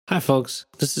Hi, folks.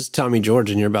 This is Tommy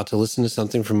George, and you're about to listen to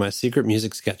something from my secret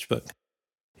music sketchbook.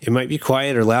 It might be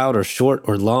quiet or loud or short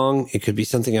or long. It could be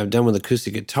something I've done with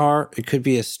acoustic guitar. It could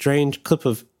be a strange clip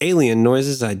of alien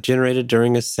noises I generated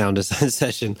during a sound design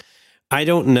session. I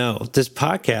don't know. This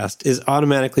podcast is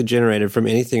automatically generated from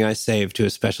anything I save to a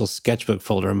special sketchbook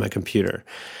folder on my computer.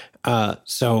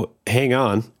 So hang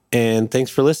on, and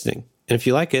thanks for listening. And if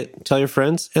you like it, tell your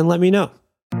friends and let me know.